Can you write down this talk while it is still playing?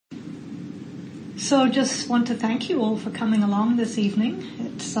So just want to thank you all for coming along this evening.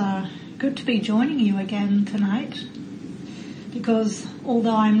 It's good to be joining you again tonight, because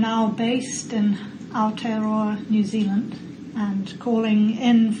although I'm now based in Aotearoa, New Zealand, and calling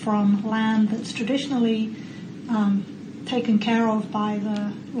in from land that's traditionally taken care of by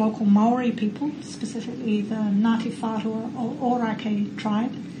the local Maori people, specifically the Ngāti Whātua or Orake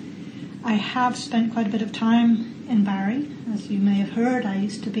tribe, I have spent quite a bit of time in Barrie. As you may have heard, I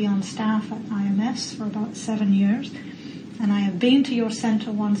used to be on staff at IMS for about 7 years, and I have been to your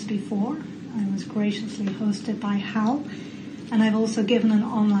centre once before. I was graciously hosted by Hal, and I've also given an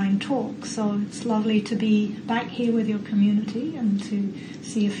online talk, so it's lovely to be back here with your community and to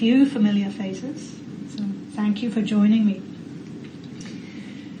see a few familiar faces. So thank you for joining me.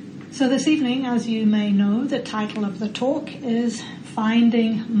 So this evening, as you may know, the title of the talk is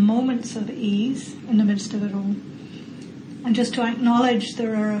Finding Moments of Ease in the Midst of It All. And just to acknowledge,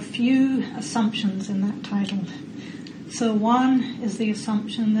 there are a few assumptions in that title. So one is the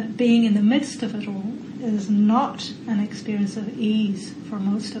assumption that being in the midst of it all is not an experience of ease for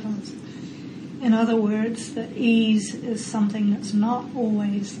most of us. In other words, that ease is something that's not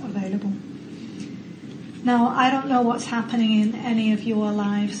always available. Now, I don't know what's happening in any of your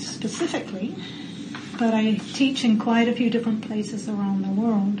lives specifically, but I teach in quite a few different places around the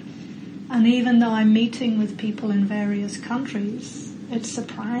world. And even though I'm meeting with people in various countries, it's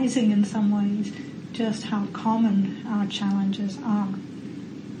surprising in some ways just how common our challenges are.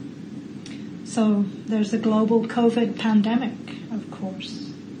 So there's the global COVID pandemic, of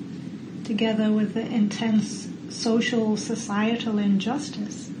course, together with the intense social, societal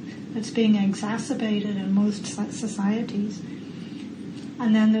injustice that's being exacerbated in most societies.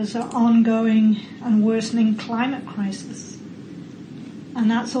 And then there's the ongoing and worsening climate crisis. And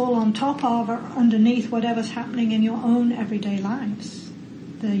that's all on top of or underneath whatever's happening in your own everyday lives.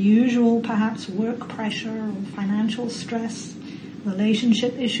 The usual, perhaps, work pressure or financial stress,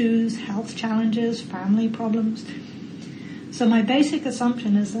 relationship issues, health challenges, family problems. So my basic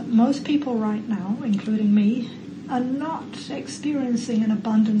assumption is that most people right now, including me, are not experiencing an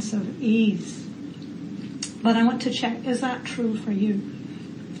abundance of ease. But I want to check, is that true for you?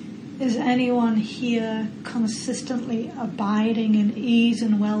 Is anyone here consistently abiding in ease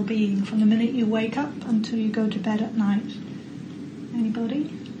and well-being from the minute you wake up until you go to bed at night? Anybody?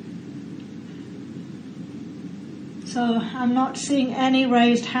 So I'm not seeing any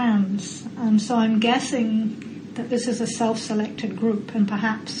raised hands, and so I'm guessing that this is a self-selected group, and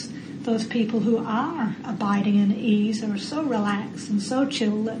perhaps those people who are abiding in ease are so relaxed and so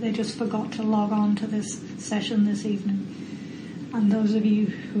chill that they just forgot to log on to this session this evening. And those of you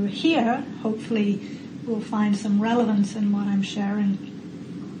who are here, hopefully, will find some relevance in what I'm sharing.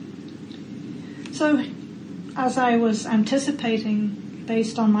 So, as I was anticipating,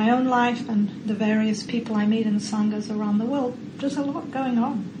 based on my own life and the various people I meet in sanghas around the world, there's a lot going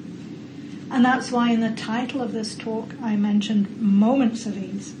on. And that's why in the title of this talk I mentioned moments of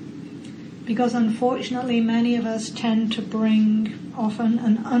ease. Because unfortunately many of us tend to bring often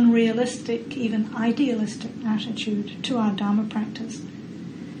an unrealistic, even idealistic attitude to our Dharma practice.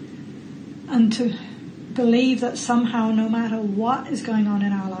 And to believe that somehow no matter what is going on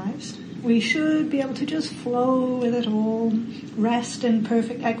in our lives, we should be able to just flow with it all, rest in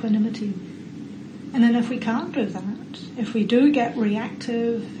perfect equanimity. And then if we can't do that, if we do get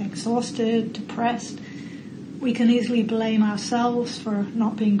reactive, exhausted, depressed, we can easily blame ourselves for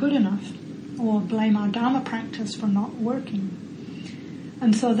not being good enough, or blame our Dharma practice for not working.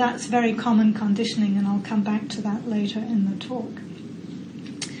 And so that's very common conditioning, and I'll come back to that later in the talk.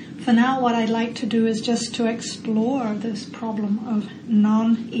 For now, what I'd like to do is just to explore this problem of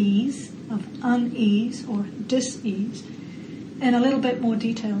non-ease, of unease or dis-ease, in a little bit more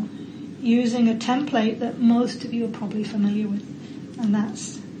detail, using a template that most of you are probably familiar with, and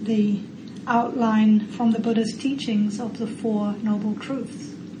that's the outline from the Buddha's teachings of the Four Noble Truths.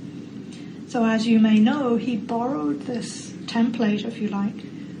 So as you may know, he borrowed this template, if you like,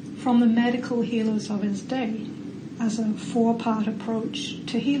 from the medical healers of his day as a four-part approach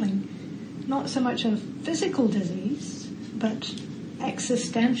to healing. Not so much of physical disease, but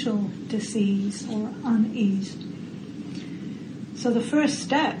existential disease or unease. So the first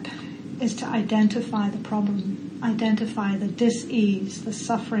step is to identify the problem, identify the dis-ease, the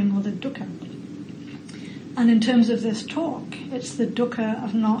suffering or the dukkha. And in terms of this talk, it's the dukkha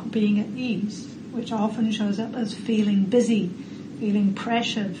of not being at ease, which often shows up as feeling busy, feeling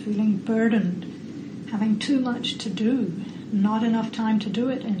pressured, feeling burdened, having too much to do, not enough time to do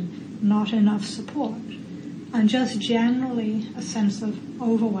it in, not enough support, and just generally a sense of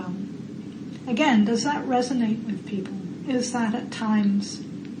overwhelm. Again, does that resonate with people? Is that at times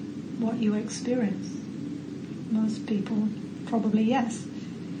what you experience? Most people probably yes.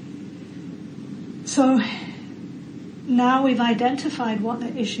 So now we've identified what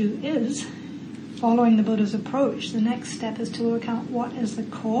the issue is. Following the Buddha's approach, the next step is to work out what is the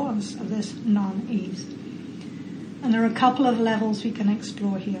cause of this non-ease. And there are a couple of levels we can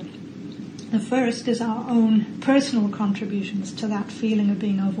explore here. The first is our own personal contributions to that feeling of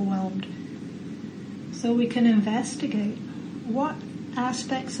being overwhelmed. So we can investigate what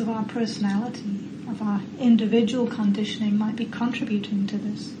aspects of our personality, of our individual conditioning might be contributing to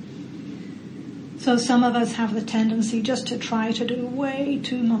this. So some of us have the tendency just to try to do way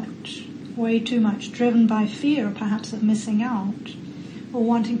too much, driven by fear perhaps of missing out, or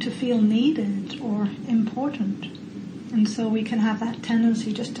wanting to feel needed or important. And so we can have that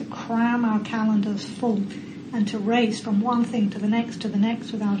tendency just to cram our calendars full and to race from one thing to the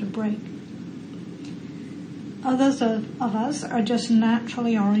next without a break. Others of us are just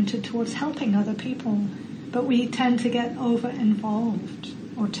naturally oriented towards helping other people, but we tend to get over-involved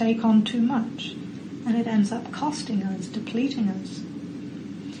or take on too much, and it ends up costing us, depleting us.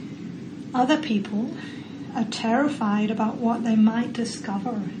 Other people are terrified about what they might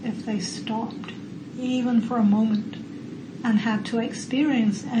discover if they stopped, even for a moment, and had to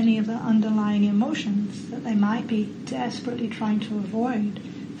experience any of the underlying emotions that they might be desperately trying to avoid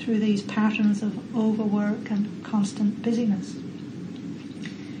through these patterns of overwork and constant busyness.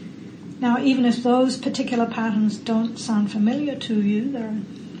 Now, even if those particular patterns don't sound familiar to you, there are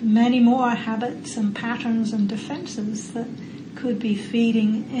many more habits and patterns and defenses that could be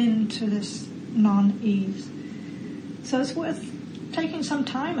feeding into this non-ease. So it's worth taking some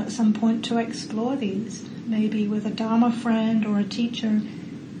time at some point to explore these, maybe with a Dharma friend or a teacher,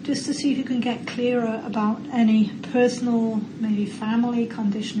 just to see if you can get clearer about any personal, maybe family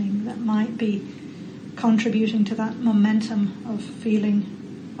conditioning that might be contributing to that momentum of feeling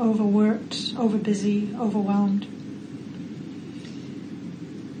overworked, overbusy, overwhelmed.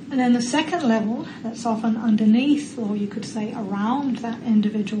 And then the second level, that's often underneath, or you could say around that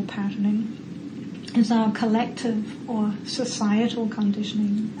individual patterning, is our collective or societal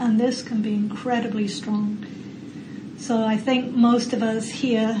conditioning. And this can be incredibly strong. So I think most of us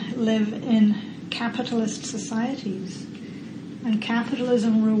here live in capitalist societies. And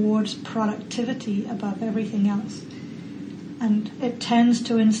capitalism rewards productivity above everything else. And it tends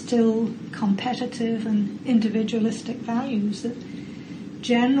to instill competitive and individualistic values that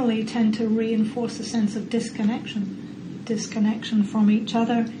generally tend to reinforce a sense of disconnection from each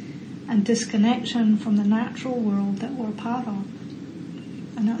other and disconnection from the natural world that we're part of.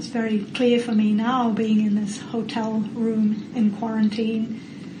 And that's very clear for me now, being in this hotel room in quarantine,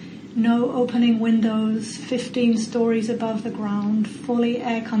 no opening windows, 15 stories above the ground, fully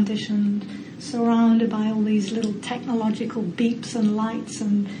air-conditioned, surrounded by all these little technological beeps and lights,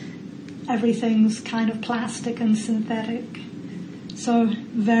 and everything's kind of plastic and synthetic. So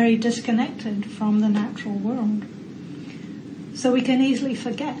very disconnected from the natural world. So we can easily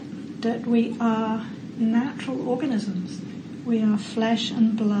forget that we are natural organisms. We are flesh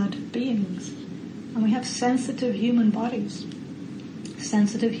and blood beings. And we have sensitive human bodies,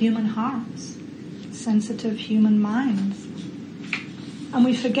 sensitive human hearts, sensitive human minds. And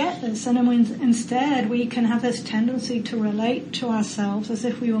we forget this, and instead we can have this tendency to relate to ourselves as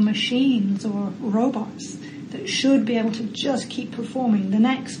if we were machines or robots that should be able to just keep performing the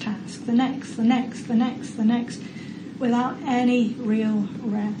next task, the next, without any real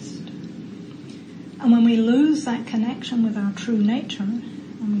rest. And when we lose that connection with our true nature,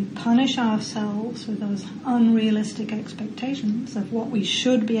 and we punish ourselves with those unrealistic expectations of what we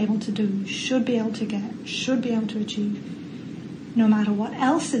should be able to do, should be able to get, should be able to achieve, no matter what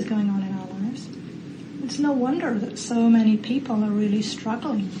else is going on in our lives, it's no wonder that so many people are really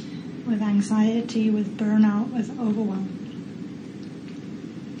struggling with anxiety, with burnout, with overwhelm.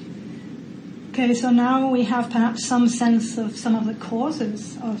 Okay, so now we have perhaps some sense of some of the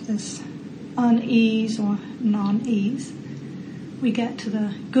causes of this unease or non-ease. We get to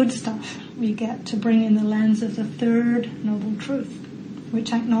the good stuff. We get to bring in the lens of the third noble truth,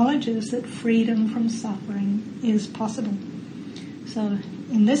 which acknowledges that freedom from suffering is possible. So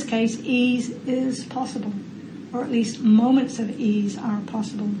in this case, ease is possible, or at least moments of ease are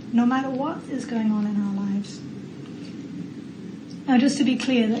possible, no matter what is going on in our lives. Now, just to be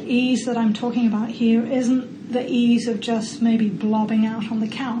clear, the ease that I'm talking about here isn't the ease of just maybe blobbing out on the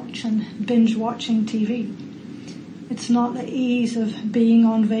couch and binge watching TV. It's not the ease of being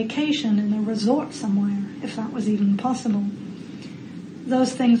on vacation in a resort somewhere, if that was even possible.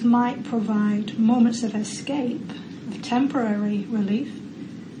 Those things might provide moments of escape, of temporary relief,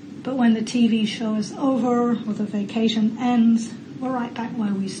 but when the TV show is over or the vacation ends, we're right back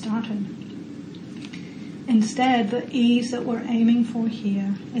where we started. Instead, the ease that we're aiming for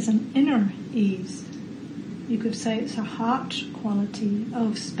here is an inner ease. You could say it's a heart quality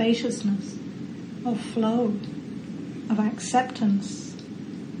of spaciousness, of flow, of acceptance,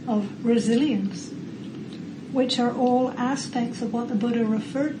 of resilience, which are all aspects of what the Buddha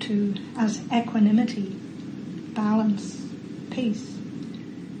referred to as equanimity, balance, peace.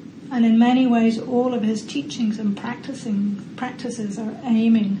 And in many ways, all of his teachings and practices are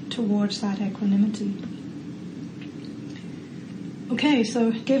aiming towards that equanimity. Okay,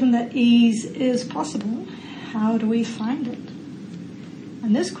 so given that ease is possible, how do we find it?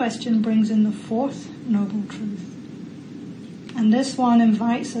 And this question brings in the fourth noble truth. And this one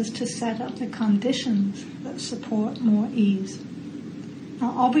invites us to set up the conditions that support more ease.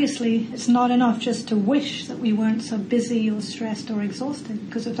 Now, obviously, it's not enough just to wish that we weren't so busy or stressed or exhausted,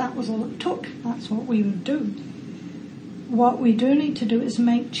 because if that was all it took, that's what we would do. What we do need to do is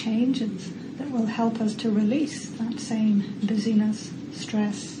make changes that will help us to release that same busyness,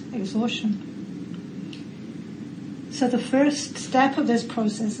 stress, exhaustion. So the first step of this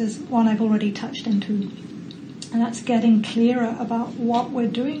process is one I've already touched into, and that's getting clearer about what we're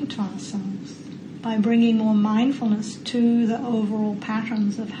doing to ourselves by bringing more mindfulness to the overall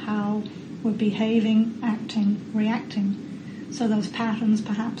patterns of how we're behaving, acting, reacting. So those patterns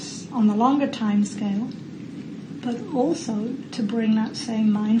perhaps on the longer time scale, but also to bring that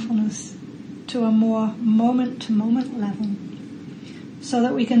same mindfulness to a more moment-to-moment level, so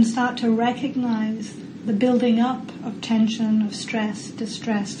that we can start to recognize the building up of tension, of stress,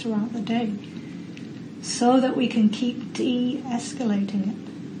 distress throughout the day, so that we can keep de-escalating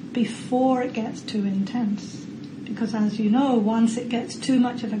it before it gets too intense. Because as you know, once it gets too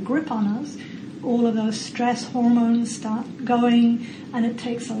much of a grip on us, all of those stress hormones start going, and it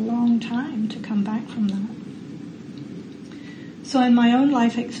takes a long time to come back from that. So in my own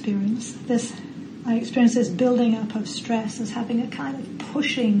life experience, I experience this building up of stress as having a kind of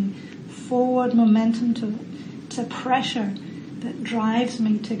pushing forward momentum to it. It's a pressure that drives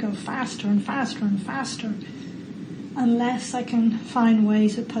me to go faster and faster and faster, unless I can find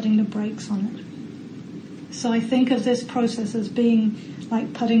ways of putting the brakes on it. So I think of this process as being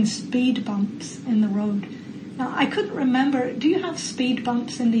like putting speed bumps in the road. Now, I couldn't remember, do you have speed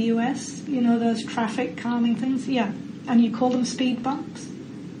bumps in the US? You know, those traffic calming things? Yeah. And you call them speed bumps?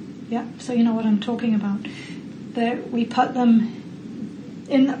 Yeah, so you know what I'm talking about. We put them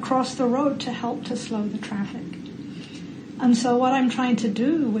in across the road to help to slow the traffic. And so what I'm trying to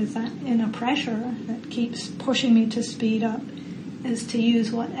do with that inner pressure that keeps pushing me to speed up is to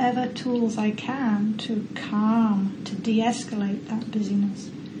use whatever tools I can to calm, to de-escalate that busyness.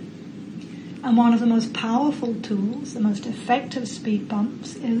 And one of the most powerful tools, the most effective speed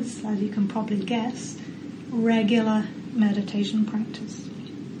bumps is, as you can probably guess, regular meditation practice.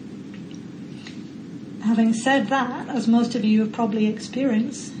 Having said that, as most of you have probably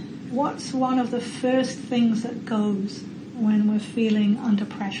experienced, what's one of the first things that goes when we're feeling under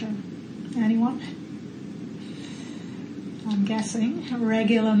pressure? Anyone? I'm guessing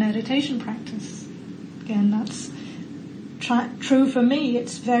regular meditation practice. Again, that's true for me.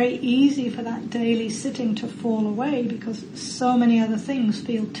 It's very easy for that daily sitting to fall away because so many other things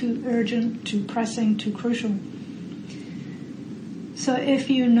feel too urgent, too pressing, too crucial. So if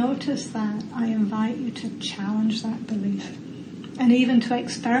you notice that, I invite you to challenge that belief and even to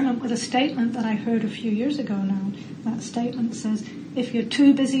experiment with a statement that I heard a few years ago now. That statement says, if you're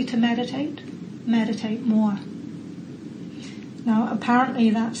too busy to meditate, meditate more. Now,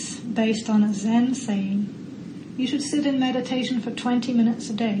 apparently that's based on a Zen saying, you should sit in meditation for 20 minutes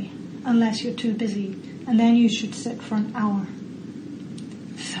a day, unless you're too busy, and then you should sit for an hour.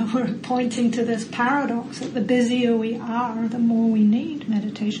 So we're pointing to this paradox that the busier we are, the more we need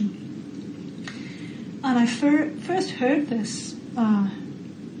meditation. And I first heard this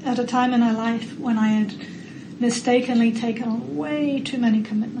at a time in my life when I had mistakenly taken on way too many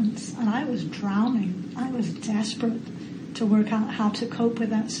commitments, and I was drowning. I was desperate to work out how to cope with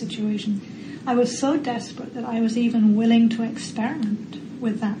that situation. I was so desperate that I was even willing to experiment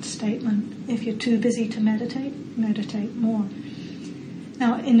with that statement. If you're too busy to meditate, meditate more.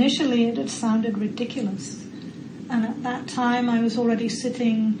 Now, initially it had sounded ridiculous. And at that time I was already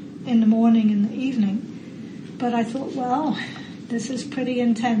sitting in the morning and the evening. But I thought, well, this is pretty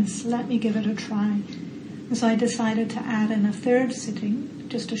intense. Let me give it a try. And so I decided to add in a third sitting,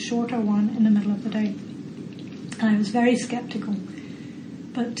 just a shorter one in the middle of the day. And I was very skeptical.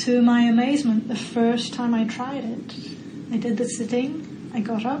 But to my amazement, the first time I tried it, I did the sitting, I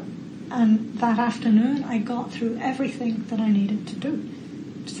got up, and that afternoon I got through everything that I needed to do.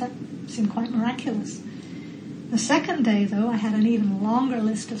 That seemed quite miraculous. The second day, though, I had an even longer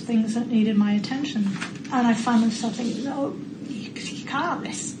list of things that needed my attention. And I found myself thinking, no, you can't.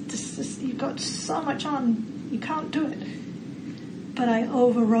 You've got so much on, you can't do it. But I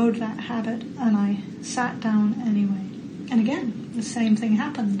overrode that habit and I sat down anyway. And again, the same thing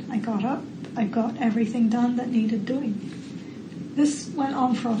happened. I got up, I got everything done that needed doing. This went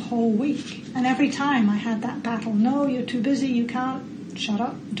on for a whole week. And every time I had that battle, no, you're too busy, you can't, shut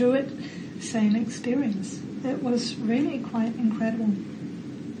up, do it. Same experience. It was really quite incredible.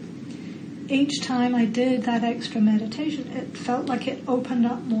 Each time I did that extra meditation, it felt like it opened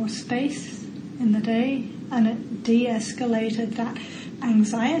up more space in the day and it de-escalated that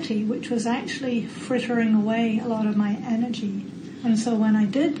anxiety, which was actually frittering away a lot of my energy. And so when I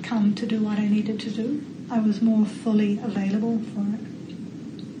did come to do what I needed to do, I was more fully available for it.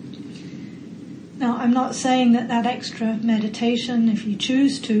 Now, I'm not saying that extra meditation, if you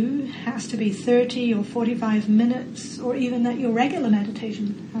choose to, has to be 30 or 45 minutes, or even that your regular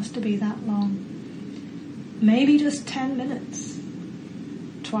meditation has to be that long. Maybe just 10 minutes,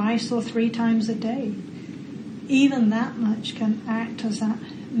 twice or 3 times a day. Even that much can act as that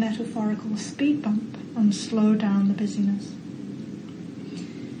metaphorical speed bump and slow down the busyness.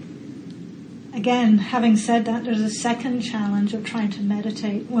 Again, having said that, there's a second challenge of trying to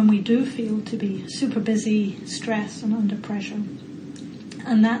meditate when we do feel to be super busy, stressed and under pressure.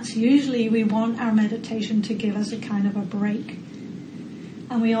 And that's usually we want our meditation to give us a kind of a break.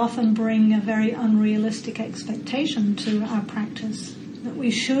 And we often bring a very unrealistic expectation to our practice, that we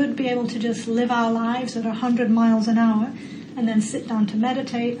should be able to just live our lives at 100 miles an hour and then sit down to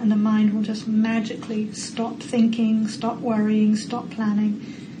meditate and the mind will just magically stop thinking, stop worrying, stop planning,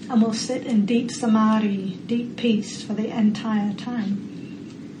 and we'll sit in deep samadhi, deep peace for the entire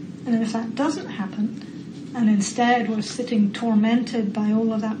time. And if that doesn't happen, and instead we're sitting tormented by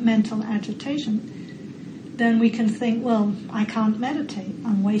all of that mental agitation, then we can think, well, I can't meditate,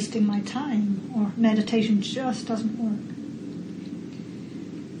 I'm wasting my time, or meditation just doesn't work.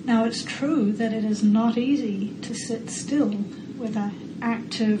 Now it's true that it is not easy to sit still with an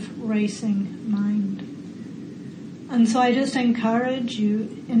active, racing mind. And so I just encourage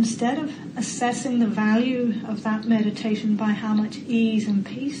you, instead of assessing the value of that meditation by how much ease and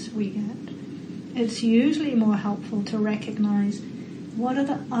peace we get, it's usually more helpful to recognize what are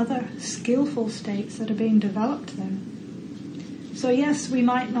the other skillful states that are being developed there. So yes, we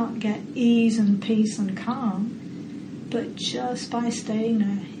might not get ease and peace and calm, but just by staying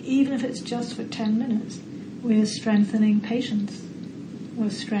there, even if it's just for 10 minutes, we're strengthening patience, we're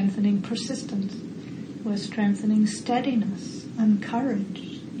strengthening persistence, we're strengthening steadiness and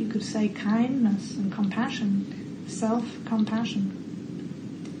courage. You could say kindness and compassion, self-compassion.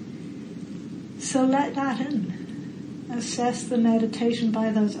 So let that in. Assess the meditation by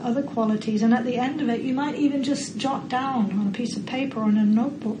those other qualities, and at the end of it you might even just jot down on a piece of paper or in a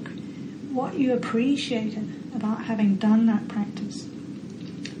notebook what you appreciated about having done that practice.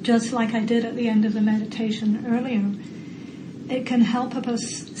 Just like I did at the end of the meditation earlier, it can help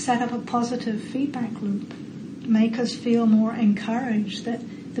us set up a positive feedback loop, make us feel more encouraged that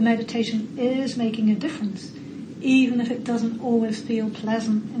the meditation is making a difference, even if it doesn't always feel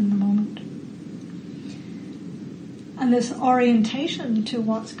pleasant in the moment. And this orientation to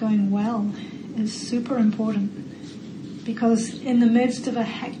what's going well is super important, because in the midst of a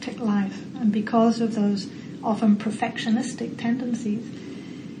hectic life and because of those often perfectionistic tendencies,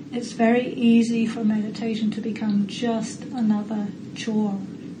 it's very easy for meditation to become just another chore,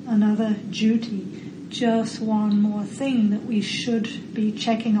 another duty, just one more thing that we should be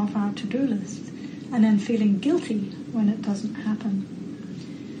checking off our to-do list, and then feeling guilty when it doesn't happen.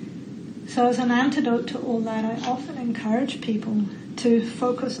 So as an antidote to all that, I often encourage people to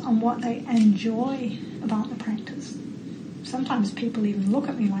focus on what they enjoy about the practice. Sometimes people even look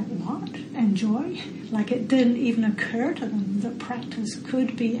at me like, what? Enjoy? Like it didn't even occur to them that practice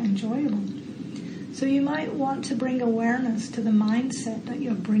could be enjoyable. So you might want to bring awareness to the mindset that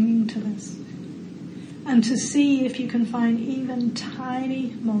you're bringing to this, and to see if you can find even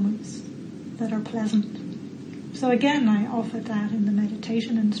tiny moments that are pleasant. So again, I offered that in the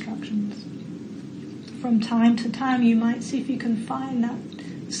meditation instructions. From time to time, you might see if you can find that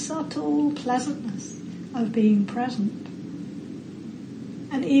subtle pleasantness of being present.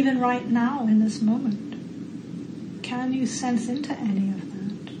 And even right now, in this moment, can you sense into any of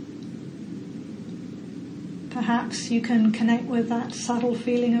that? Perhaps you can connect with that subtle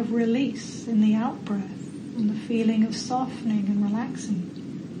feeling of release in the out-breath, and the feeling of softening and relaxing.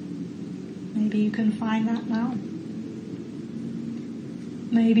 Maybe you can find that now.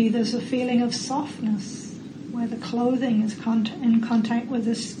 Maybe there's a feeling of softness where the clothing is in contact with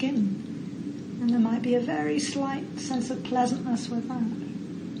the skin, and there might be a very slight sense of pleasantness with that.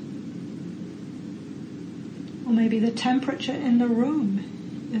 Or maybe the temperature in the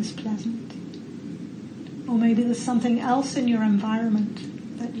room is pleasant. Or maybe there's something else in your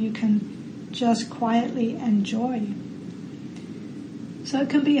environment that you can just quietly enjoy. So it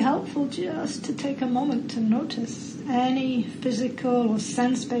can be helpful just to take a moment to notice any physical or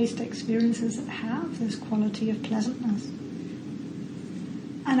sense-based experiences that have this quality of pleasantness.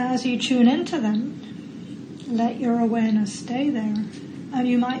 And as you tune into them, let your awareness stay there, and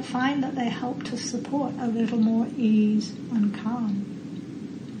you might find that they help to support a little more ease and calm.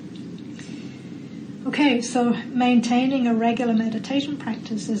 Okay, so maintaining a regular meditation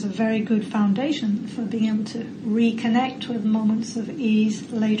practice is a very good foundation for being able to reconnect with moments of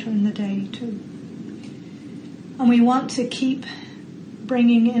ease later in the day too. And we want to keep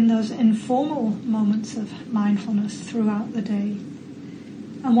bringing in those informal moments of mindfulness throughout the day.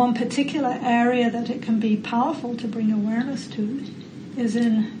 And one particular area that it can be powerful to bring awareness to is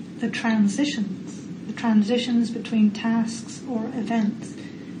in the transitions between tasks or events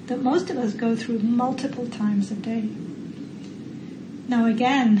that most of us go through multiple times a day. Now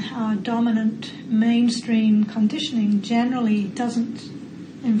again, our dominant mainstream conditioning generally doesn't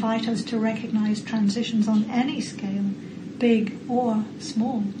invite us to recognize transitions on any scale, big or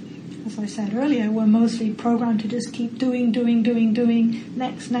small. As I said earlier, we're mostly programmed to just keep doing,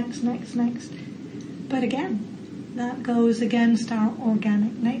 next. But again, that goes against our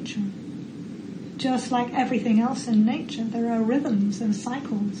organic nature. Just like everything else in nature, there are rhythms and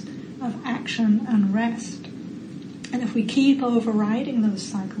cycles of action and rest. And if we keep overriding those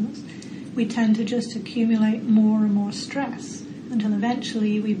cycles, we tend to just accumulate more and more stress until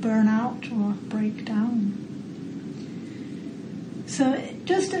eventually we burn out or break down. So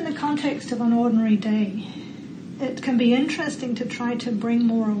just in the context of an ordinary day, it can be interesting to try to bring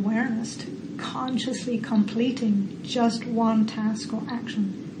more awareness to consciously completing just one task or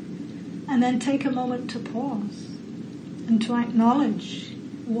action. And then take a moment to pause and to acknowledge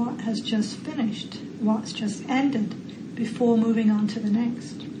what has just finished, what's just ended, before moving on to the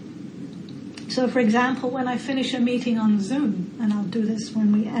next. So for example, when I finish a meeting on Zoom, and I'll do this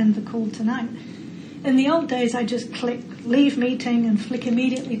when we end the call tonight, in the old days I just click leave meeting and flick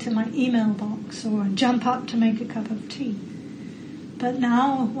immediately to my email box or jump up to make a cup of tea. But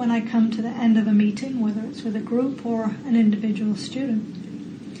now when I come to the end of a meeting, whether it's with a group or an individual student,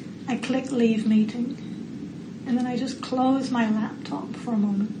 I click leave meeting, and then I just close my laptop for a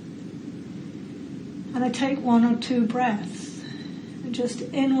moment. And I take 1 or 2 breaths, and just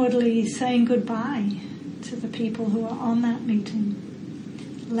inwardly saying goodbye to the people who are on that meeting,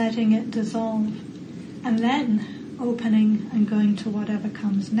 letting it dissolve, and then opening and going to whatever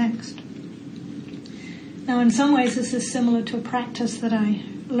comes next. Now in some ways this is similar to a practice that I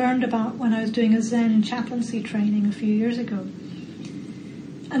learned about when I was doing a Zen chaplaincy training a few years ago.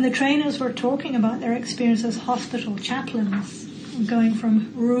 And the trainers were talking about their experience as hospital chaplains, going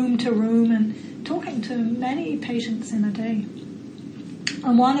from room to room and talking to many patients in a day.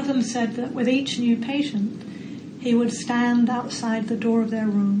 And one of them said that with each new patient, he would stand outside the door of their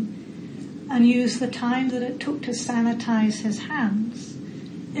room and use the time that it took to sanitize his hands.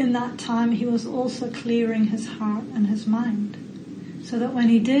 In that time, he was also clearing his heart and his mind, so that when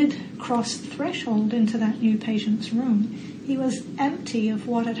he did cross the threshold into that new patient's room, he was empty of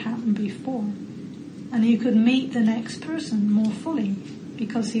what had happened before, and he could meet the next person more fully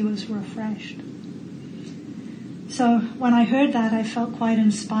because he was refreshed. So when I heard that, I felt quite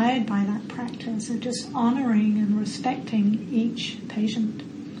inspired by that practice of just honoring and respecting each patient.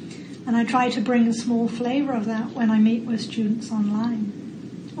 And I try to bring a small flavor of that when I meet with students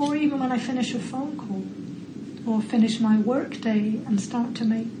online, or even when I finish a phone call, or finish my work day and start to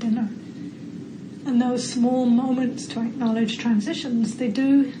make dinner. And those small moments to acknowledge transitions, they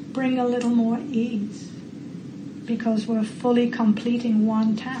do bring a little more ease, because we're fully completing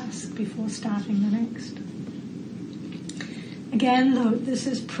one task before starting the next. Again, though, this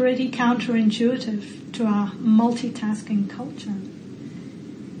is pretty counterintuitive to our multitasking culture.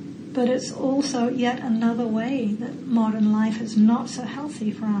 But it's also yet another way that modern life is not so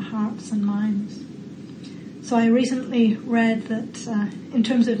healthy for our hearts and minds. So I recently read that in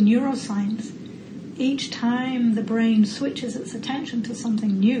terms of neuroscience, each time the brain switches its attention to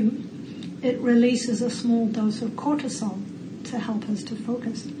something new, it releases a small dose of cortisol to help us to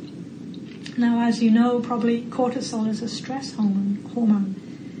focus. Now, as you know, probably cortisol is a stress hormone.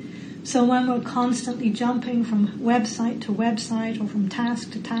 So when we're constantly jumping from website to website or from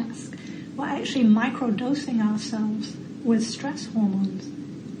task to task, we're actually microdosing ourselves with stress hormones.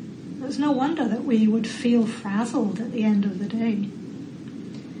 It's no wonder that we would feel frazzled at the end of the day.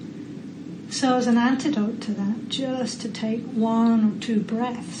 So as an antidote to that, just to take 1 or 2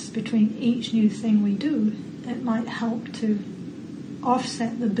 breaths between each new thing we do, it might help to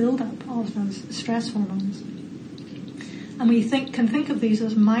offset the buildup of those stress hormones. And we can think of these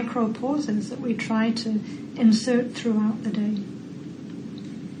as micro pauses that we try to insert throughout the day.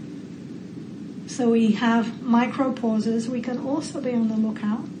 So we have micro pauses. We can also be on the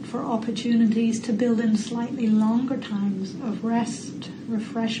lookout for opportunities to build in slightly longer times of rest,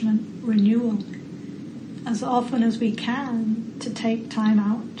 refreshment, renewal, as often as we can, to take time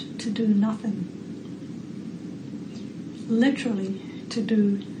out to do nothing. Literally, to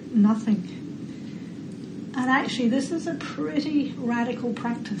do nothing. And actually, this is a pretty radical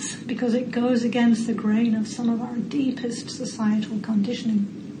practice because it goes against the grain of some of our deepest societal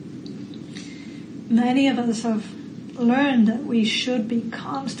conditioning. Many of us have learned that we should be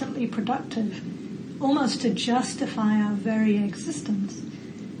constantly productive, almost to justify our very existence.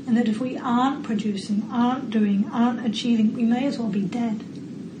 And that if we aren't producing, aren't doing, aren't achieving, we may as well be dead.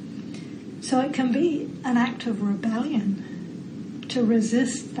 So it can be an act of rebellion to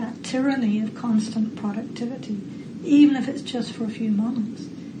resist that tyranny of constant productivity, even if it's just for a few moments,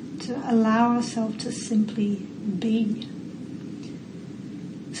 to allow ourselves to simply be.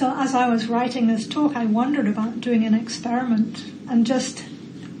 So as I was writing this talk, I wondered about doing an experiment and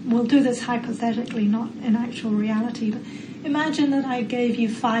we'll do this hypothetically, not in actual reality, but imagine that I gave you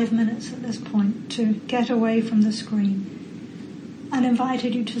 5 minutes at this point to get away from the screen and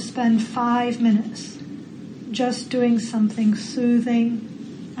invited you to spend 5 minutes just doing something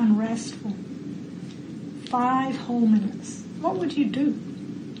soothing and restful. 5 whole minutes. What would you do?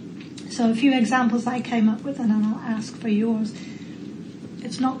 So a few examples I came up with, and then I'll ask for yours.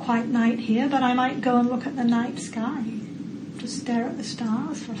 It's not quite night here, but I might go and look at the night sky. Just stare at the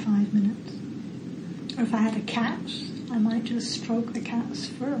stars for 5 minutes. Or if I had a cat, I might just stroke the cat's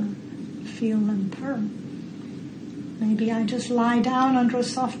fur, feel them purr. Maybe I just lie down under a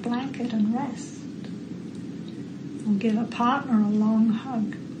soft blanket and rest. Or give a partner a long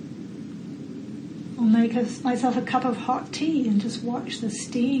hug. Or make myself a cup of hot tea and just watch the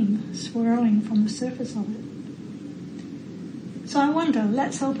steam swirling from the surface of it. So I wonder,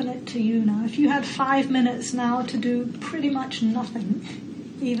 let's open it to you now. If you had 5 minutes now to do pretty much nothing,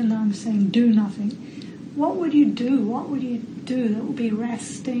 even though I'm saying do nothing, what would you do? What would you do that would be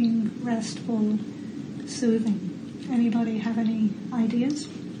resting, restful, soothing? Anybody have any ideas?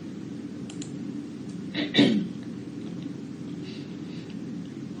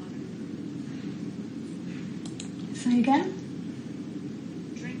 Say again?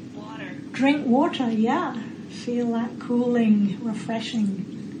 Drink water. Drink water, yeah. Feel that cooling,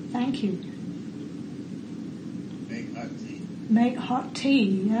 refreshing. Thank you. Make hot tea. Make hot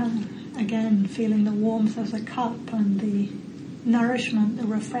tea, yeah. Again, feeling the warmth of the cup and the nourishment, the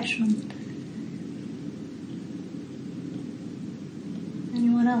refreshment.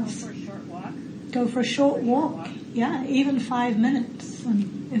 Anyone else? Go for a short walk. Go for a short walk. Yeah, even 5 minutes,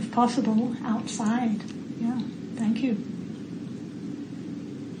 and if possible, outside. Yeah, thank you.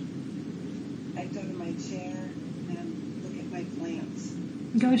 I go to my chair and look at my plants.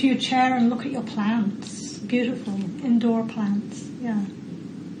 Go to your chair and look at your plants. Beautiful, indoor plants. Yeah,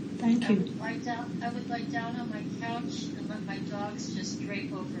 thank you. I would lie down on my couch and let my dogs just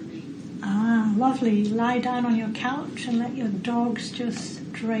drape over me. Ah, lovely. Lie down on your couch and let your dogs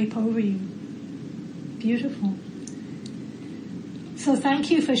just drape over you. Beautiful. So thank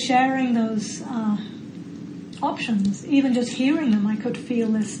you for sharing those options. Even just hearing them, I could feel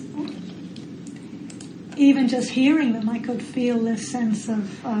this. Even just hearing them, I could feel this sense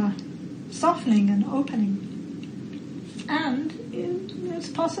of softening and opening. And it's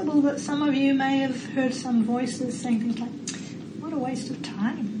possible that some of you may have heard some voices saying things like, "What a waste of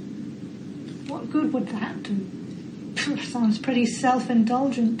time. What good would that do?" Sounds pretty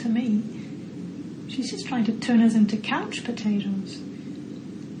self-indulgent to me. She's just trying to turn us into couch potatoes.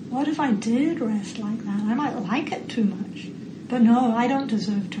 What if I did rest like that? I might like it too much. But no, I don't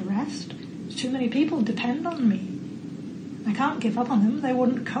deserve to rest. Too many people depend on me. I can't give up on them. They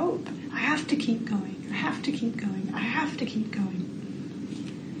wouldn't cope. I have to keep going. I have to keep going. I have to keep going.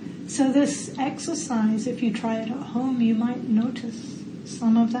 So this exercise, if you try it at home, you might notice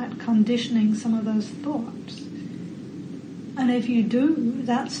some of that conditioning, some of those thoughts. And if you do,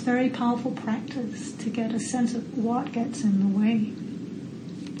 that's very powerful practice to get a sense of what gets in the way.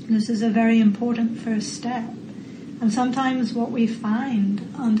 This is a very important first step. And sometimes what we find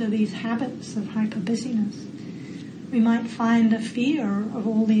under these habits of hyper-busyness, we might find a fear of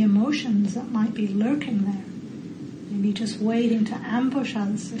all the emotions that might be lurking there. Maybe just waiting to ambush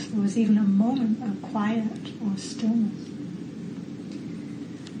us if there was even a moment of quiet or stillness.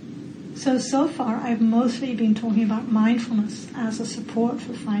 So far I've mostly been talking about mindfulness as a support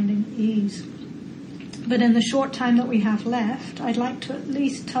for finding ease. But in the short time that we have left, I'd like to at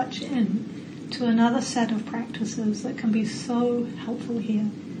least touch in to another set of practices that can be so helpful here.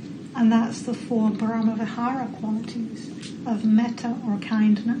 And that's the 4 Brahmavihara qualities of metta or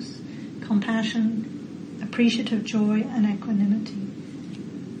kindness, compassion, appreciative joy, and equanimity.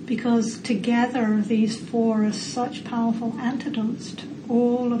 Because together these 4 are such powerful antidotes to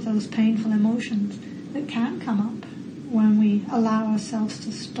all of those painful emotions that can come up when we allow ourselves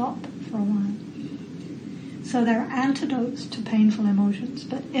to stop for a while. So they're antidotes to painful emotions,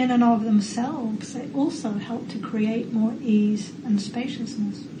 but in and of themselves, they also help to create more ease and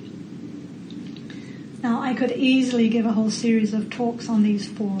spaciousness. Now, I could easily give a whole series of talks on these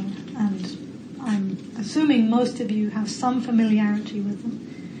 4, and I'm assuming most of you have some familiarity with them.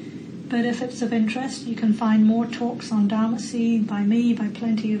 But if it's of interest, you can find more talks on Dharma Seed by me, by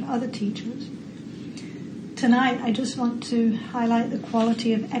plenty of other teachers. Tonight, I just want to highlight the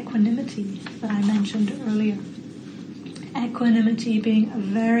quality of equanimity that I mentioned earlier. Equanimity being a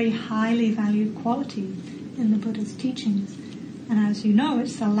very highly valued quality in the Buddha's teachings. And as you know,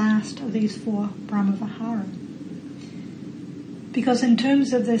 it's the last of these 4 Brahmavihara. Because in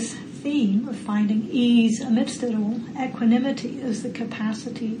terms of this theme of finding ease amidst it all, equanimity is the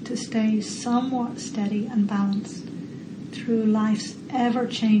capacity to stay somewhat steady and balanced through life's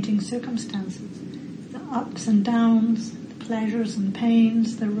ever-changing circumstances, the ups and downs, the pleasures and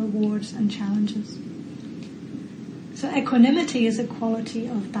pains, the rewards and challenges. So equanimity is a quality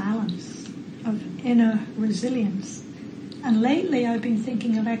of balance, of inner resilience. And lately I've been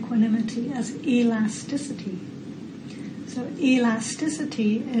thinking of equanimity as elasticity. So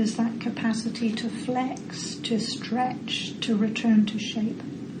elasticity is that capacity to flex, to stretch, to return to shape.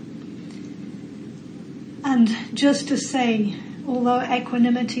 And just to say, although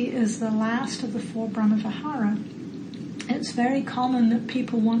equanimity is the last of the 4 Brahmavihara, it's very common that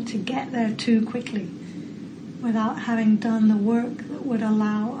people want to get there too quickly without having done the work that would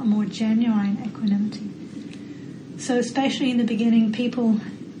allow a more genuine equanimity. So especially in the beginning, people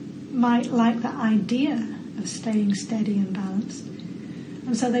might like the idea of staying steady and balanced.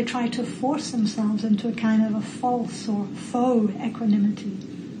 And so they try to force themselves into a kind of a false or faux equanimity.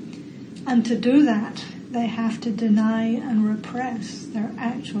 And to do that, they have to deny and repress their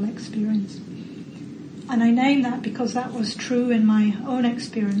actual experience. And I name that because that was true in my own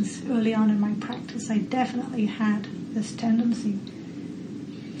experience early on in my practice. I definitely had this tendency.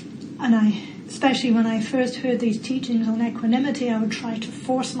 And especially when I first heard these teachings on equanimity, I would try to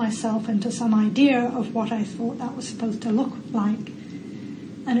force myself into some idea of what I thought that was supposed to look like.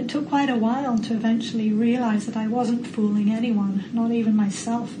 And it took quite a while to eventually realize that I wasn't fooling anyone, not even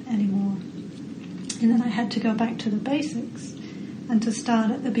myself anymore. And then I had to go back to the basics and to start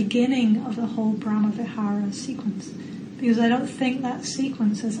at the beginning of the whole Brahmavihara sequence, because I don't think that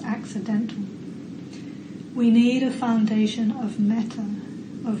sequence is accidental. We need a foundation of metta,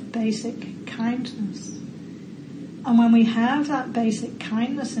 of basic kindness. And when we have that basic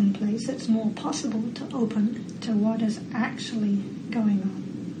kindness in place, it's more possible to open to what is actually going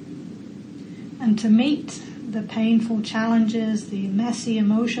on. And to meet the painful challenges, the messy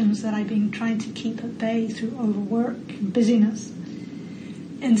emotions that I've been trying to keep at bay through overwork and busyness.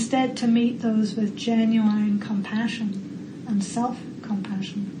 Instead, to meet those with genuine compassion and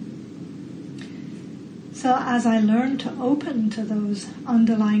self-compassion. So as I learn to open to those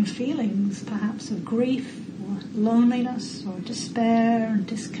underlying feelings, perhaps of grief or loneliness or despair,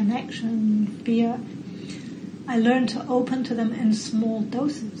 disconnection, fear, I learn to open to them in small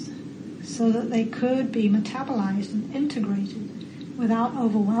doses so that they could be metabolized and integrated without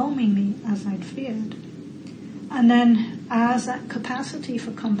overwhelming me as I'd feared. And then as that capacity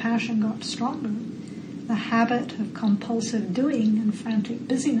for compassion got stronger, the habit of compulsive doing and frantic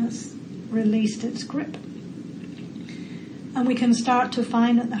busyness released its grip. And we can start to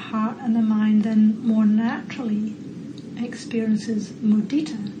find that the heart and the mind then more naturally experiences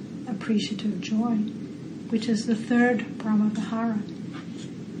mudita, appreciative joy, which is the 3rd Brahmavihara.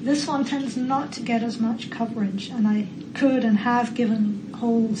 This one tends not to get as much coverage, and I could and have given a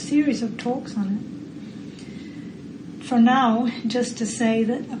whole series of talks on it. For now, just to say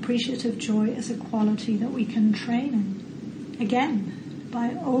that appreciative joy is a quality that we can train in, again,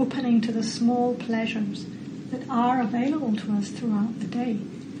 by opening to the small pleasures that are available to us throughout the day,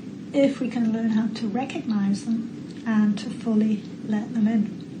 if we can learn how to recognize them and to fully let them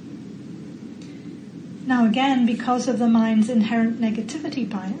in. Now again, because of the mind's inherent negativity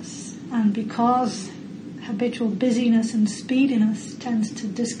bias, and because habitual busyness and speediness tends to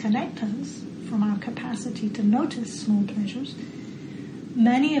disconnect us from our capacity to notice small pleasures,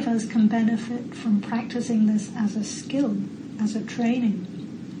 Many of us can benefit from practicing this as a skill, as a training.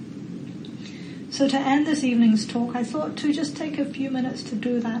 So to end this evening's talk, I thought to just take a few minutes to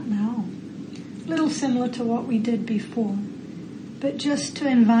do that now. A little similar to what we did before, but just to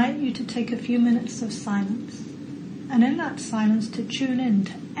invite you to take a few minutes of silence. And in that silence to tune in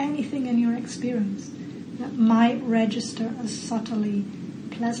to anything in your experience that might register as subtly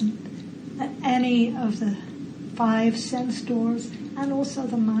pleasant at any of the 5 sense doors and also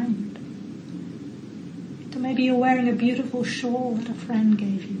the mind. So maybe you're wearing a beautiful shawl that a friend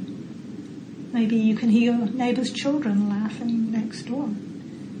gave you. Maybe you can hear your neighbor's children laughing next door.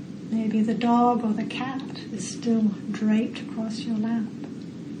 Maybe the dog or the cat is still draped across your lap.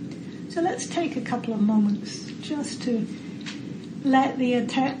 So let's take a couple of moments just to let the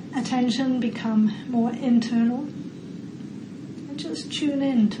attention become more internal and just tune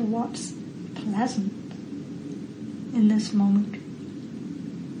in to what's pleasant in this moment.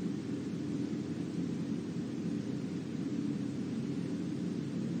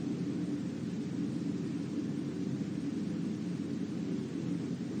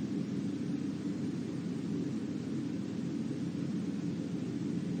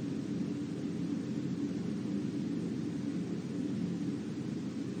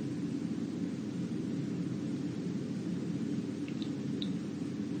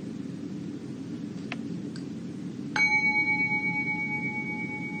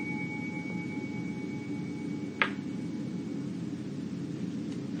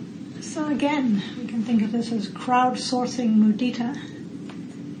 So again, we can think of this as crowdsourcing mudita.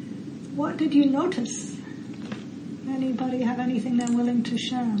 What did you notice? Anybody have anything they're willing to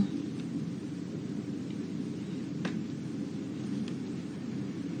share?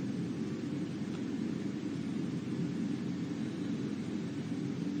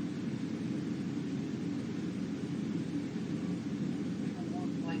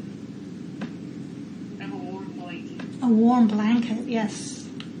 A warm blanket, yes.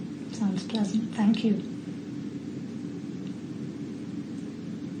 Sounds pleasant. Thank you.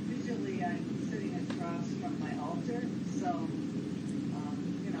 Usually I'm sitting across from my altar, so,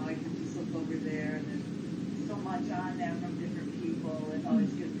 I can just look over there, and there's so much on there from different people. It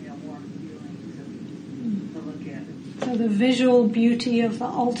always gives me a warm feeling to look at it. So the visual beauty of the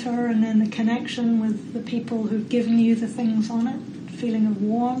altar and then the connection with the people who've given you the things on it, feeling of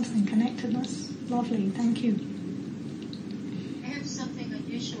warmth and connectedness. Lovely. Thank you.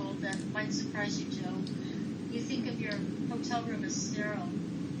 That might surprise you, Joe. You think of your hotel room as sterile.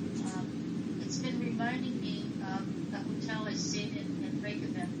 It's been reminding me of the hotel I stayed in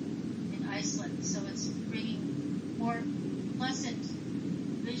Reykjavik in Iceland. So it's bringing more pleasant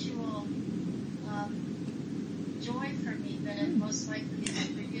visual joy for me than it most likely is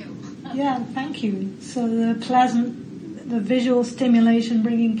for you. Yeah, thank you. So the visual stimulation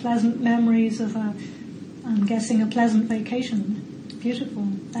bringing pleasant memories of I'm guessing a pleasant vacation. Beautiful.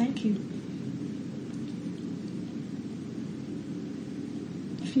 Thank you.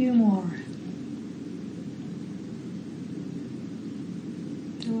 A few more.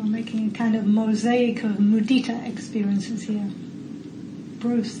 So we're making a kind of mosaic of mudita experiences here.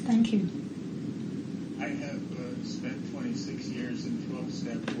 Bruce, thank you. I have spent 26 years in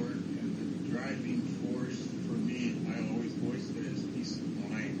 12-step work, and the driving force for me, I always voiced it as peace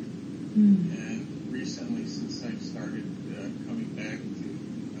of mind. And recently, since I've started coming back to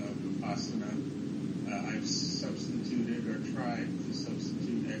Vipassana, I've substituted or tried to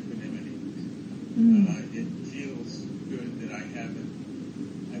substitute equanimity. It feels good that I've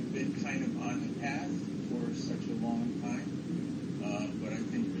been kind of on the path for such a long time, but I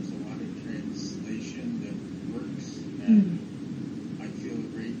think there's a lot of translation that works, and I feel a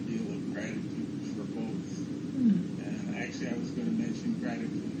great deal of gratitude for both. And actually, I was going to mention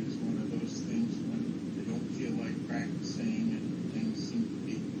gratitude is one of those things when you don't feel like practicing and things seem to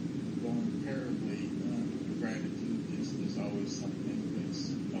be going terribly. Gratitude is always something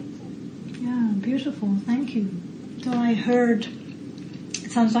that's helpful. Yeah, beautiful. Thank you. So I heard,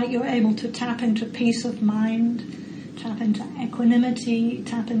 it sounds like you're able to tap into peace of mind, tap into equanimity,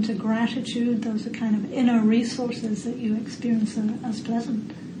 tap into gratitude. Those are kind of inner resources that you experience as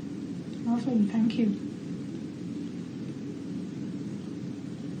pleasant. Lovely. Thank you.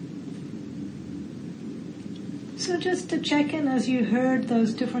 So just to check in as you heard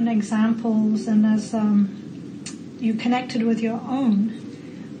those different examples and as you connected with your own,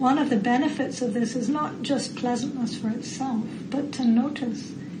 one of the benefits of this is not just pleasantness for itself, but to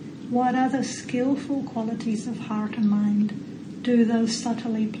notice what other skillful qualities of heart and mind do those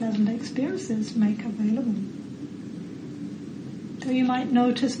subtly pleasant experiences make available. So you might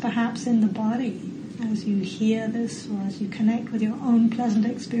notice perhaps in the body as you hear this or as you connect with your own pleasant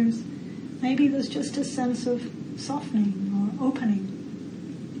experience, maybe there's just a sense of softening or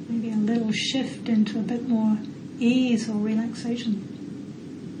opening, maybe a little shift into a bit more ease or relaxation.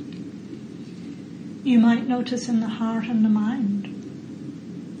 You might notice in the heart and the mind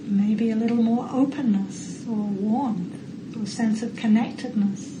maybe a little more openness or warmth or sense of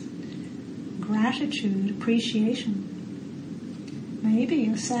connectedness, gratitude, appreciation. Maybe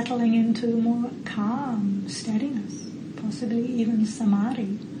you're settling into more calm, steadiness, possibly even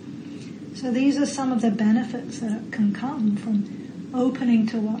samadhi. So these are some of the benefits that can come from opening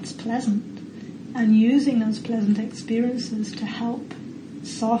to what's pleasant and using those pleasant experiences to help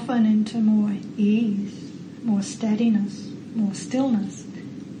soften into more ease, more steadiness, more stillness,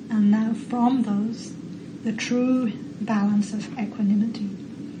 and now from those, the true balance of equanimity.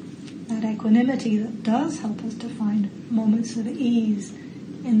 That equanimity that does help us to find moments of ease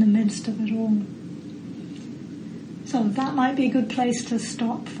in the midst of it all. So that might be a good place to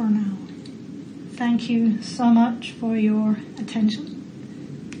stop for now. Thank you so much for your attention.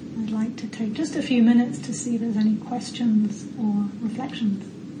 I'd like to take just a few minutes to see if there's any questions or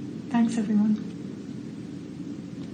reflections. Thanks, everyone.